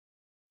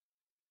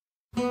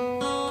And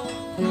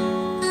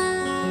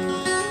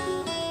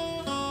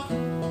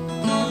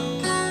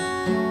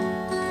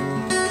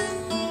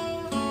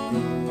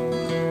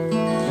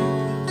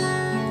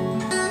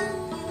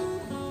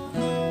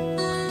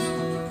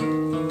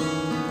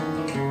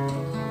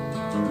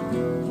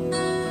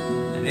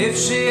if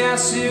she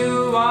asks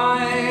you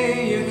why,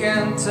 you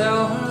can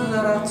tell her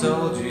that I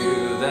told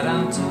you that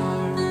I'm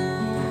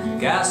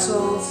tired.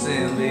 Castles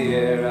in the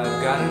air,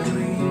 I've got a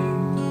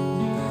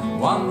dream,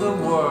 want the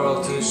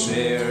world to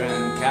share,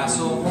 and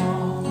castle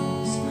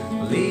walls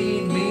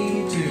lead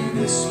me to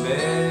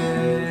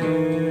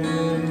despair.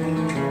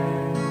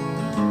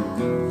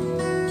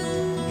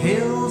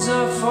 Hills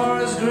of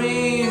forest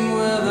green,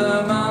 where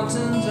the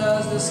mountains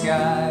as the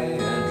sky,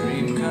 a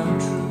dream come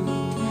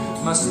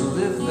true. Must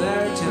live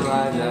there till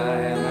I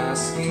die. I'm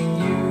asking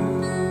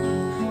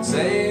you,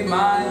 say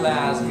my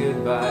last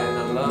goodbye.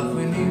 The love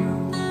we knew,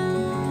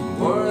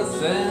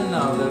 worth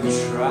another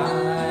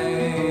try.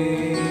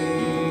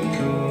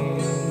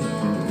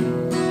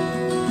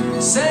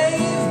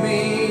 Save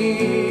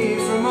me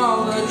from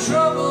all the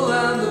trouble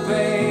and the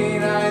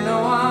pain. I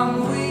know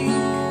I'm weak,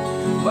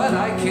 but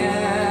I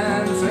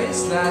can't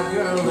face that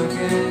girl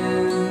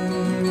again.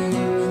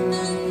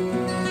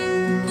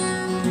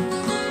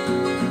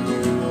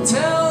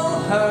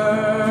 Tell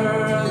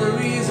her the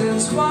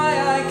reasons why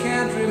I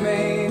can't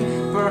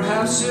remain.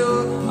 Perhaps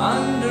she'll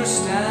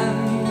understand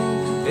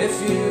if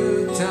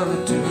you tell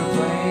it to her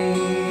plain.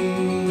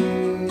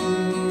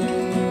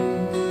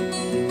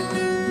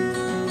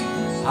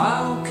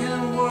 How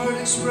can word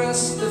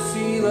express the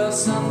feel of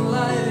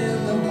sunlight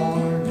in the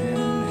morning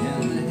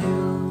in the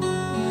hill?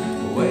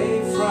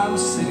 Away from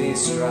city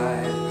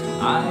strife,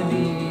 I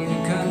need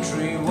a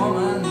country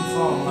woman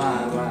for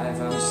my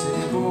wife. I'm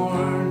city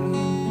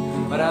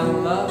born, but I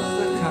love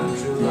the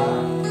country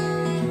life.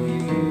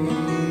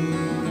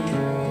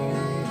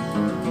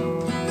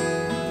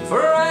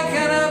 For I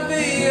cannot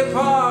be a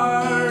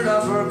part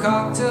of her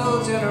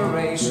cocktail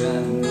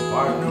generation.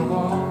 Partner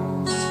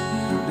walls,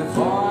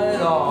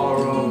 devoid all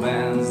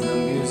romance. The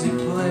music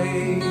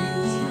plays,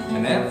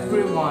 and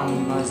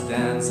everyone must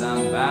dance.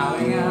 I'm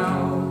bowing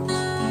out,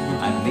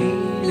 I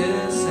need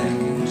a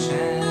second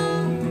chance.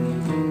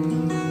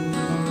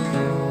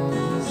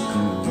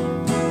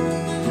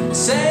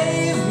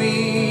 Save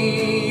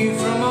me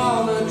from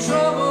all the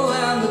trouble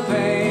and the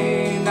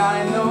pain.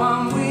 I know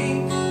I'm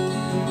weak,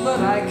 but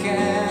I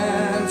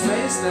can't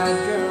face that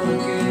girl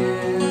again.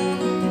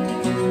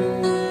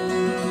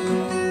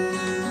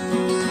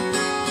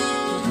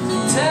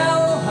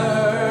 Tell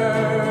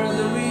her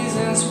the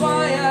reasons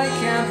why I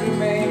can't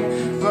remain.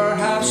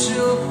 Perhaps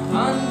she'll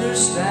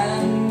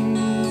understand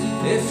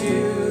if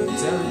you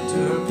tell it to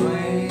her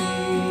plain.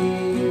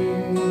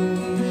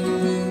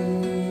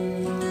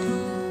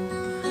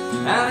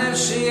 And if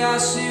she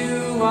asks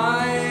you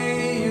why,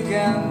 you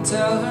can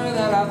tell her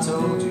that I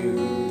told you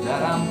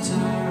that I'm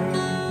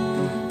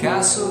tired.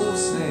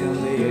 Castles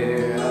in the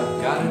air,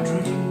 I've got a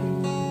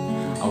dream,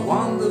 I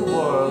want the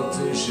world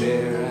to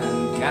share,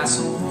 and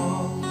castle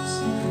walls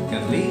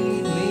can lead